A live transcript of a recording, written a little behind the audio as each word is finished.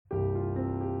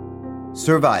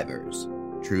Survivors,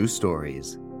 True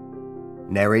Stories.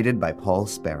 Narrated by Paul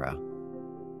Sparrow.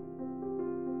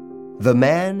 The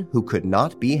Man Who Could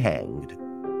Not Be Hanged.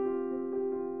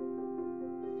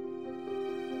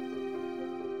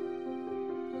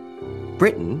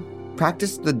 Britain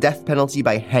practiced the death penalty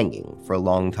by hanging for a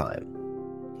long time.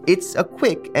 It's a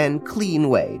quick and clean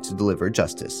way to deliver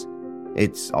justice.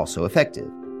 It's also effective.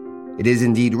 It is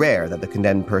indeed rare that the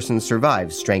condemned person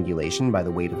survives strangulation by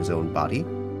the weight of his own body.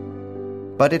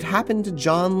 But it happened to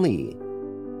John Lee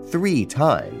 3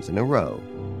 times in a row.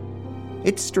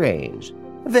 It's strange,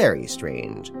 very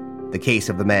strange, the case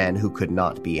of the man who could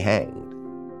not be hanged.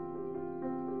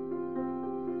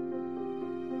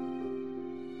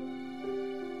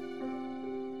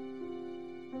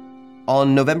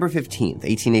 On November 15,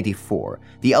 1884,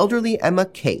 the elderly Emma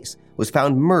Case was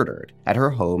found murdered at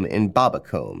her home in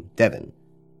Babbacombe, Devon.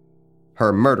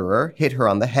 Her murderer hit her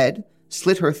on the head,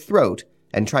 slit her throat,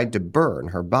 and tried to burn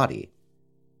her body.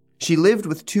 She lived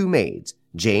with 2 maids,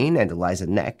 Jane and Eliza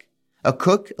Neck, a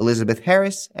cook, Elizabeth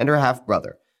Harris, and her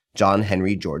half-brother, John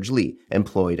Henry George Lee,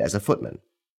 employed as a footman.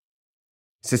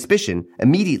 Suspicion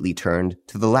immediately turned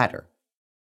to the latter.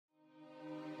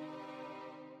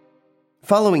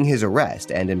 Following his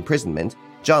arrest and imprisonment,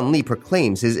 John Lee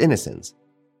proclaims his innocence.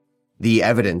 The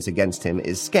evidence against him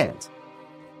is scant,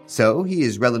 so he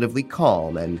is relatively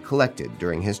calm and collected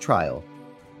during his trial.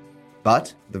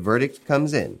 But the verdict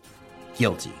comes in.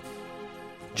 Guilty.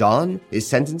 John is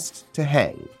sentenced to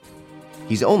hang.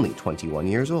 He's only 21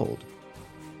 years old.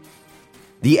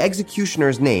 The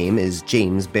executioner's name is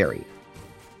James Barry.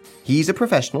 He's a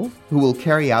professional who will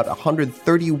carry out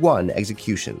 131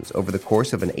 executions over the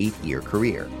course of an 8-year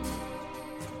career.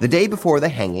 The day before the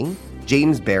hanging,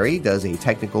 James Barry does a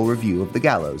technical review of the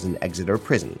gallows in Exeter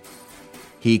Prison.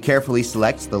 He carefully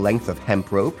selects the length of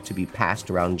hemp rope to be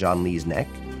passed around John Lee's neck.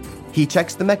 He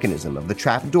checks the mechanism of the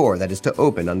trap door that is to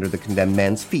open under the condemned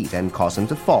man's feet and cause him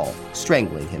to fall,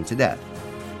 strangling him to death.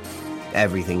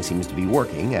 Everything seems to be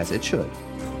working as it should.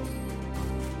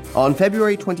 On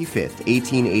February 25,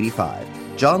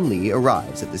 1885, John Lee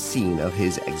arrives at the scene of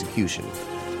his execution.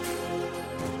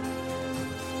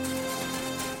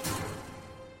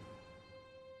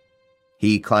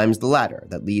 He climbs the ladder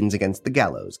that leans against the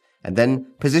gallows and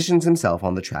then positions himself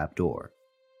on the trap door.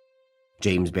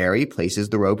 James Barry places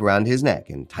the rope around his neck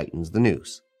and tightens the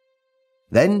noose.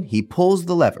 Then he pulls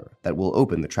the lever that will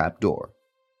open the trap door.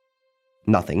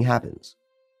 Nothing happens.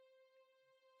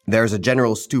 There's a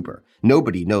general stupor.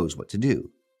 Nobody knows what to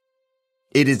do.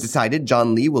 It is decided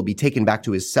John Lee will be taken back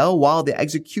to his cell while the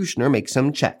executioner makes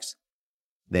some checks.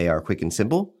 They are quick and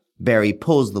simple. Barry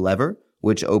pulls the lever,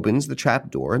 which opens the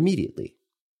trap door immediately.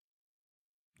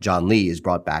 John Lee is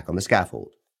brought back on the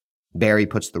scaffold. Barry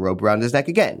puts the rope around his neck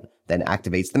again, then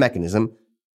activates the mechanism.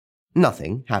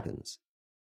 Nothing happens.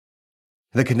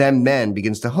 The condemned man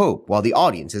begins to hope, while the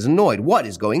audience is annoyed. What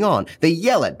is going on? They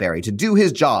yell at Barry to do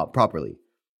his job properly.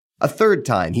 A 3rd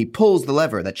time, he pulls the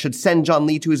lever that should send John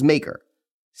Lee to his maker.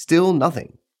 Still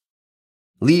nothing.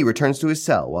 Lee returns to his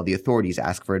cell while the authorities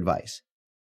ask for advice.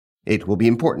 It will be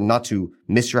important not to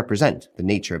misrepresent the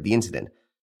nature of the incident,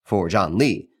 for John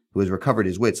Lee, who has recovered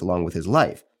his wits along with his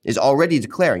life, is already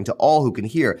declaring to all who can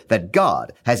hear that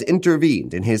God has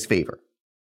intervened in his favor.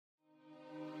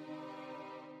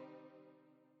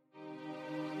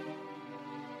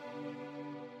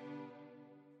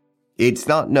 It's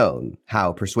not known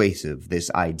how persuasive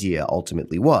this idea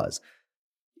ultimately was.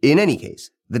 In any case,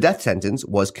 the death sentence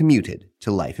was commuted to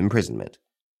life imprisonment.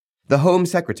 The Home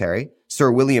Secretary,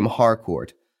 Sir William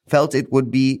Harcourt, felt it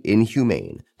would be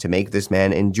inhumane to make this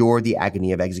man endure the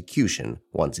agony of execution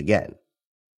once again.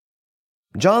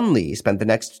 John Lee spent the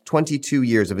next 22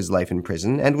 years of his life in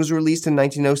prison and was released in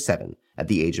 1907 at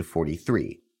the age of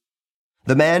 43.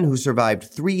 The man who survived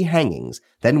 3 hangings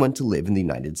then went to live in the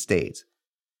United States.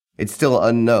 It's still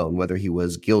unknown whether he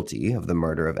was guilty of the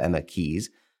murder of Emma Case,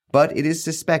 but it is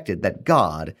suspected that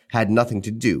God had nothing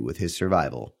to do with his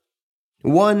survival.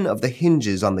 One of the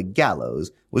hinges on the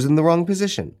gallows was in the wrong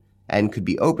position and could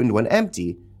be opened when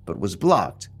empty, but was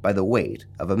blocked by the weight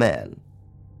of a man.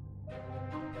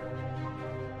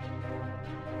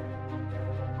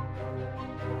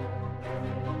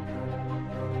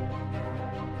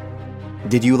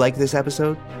 Did you like this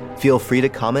episode? Feel free to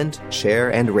comment,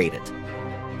 share, and rate it.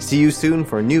 See you soon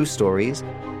for new stories.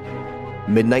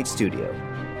 Midnight Studio,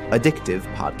 addictive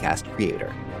podcast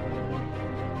creator.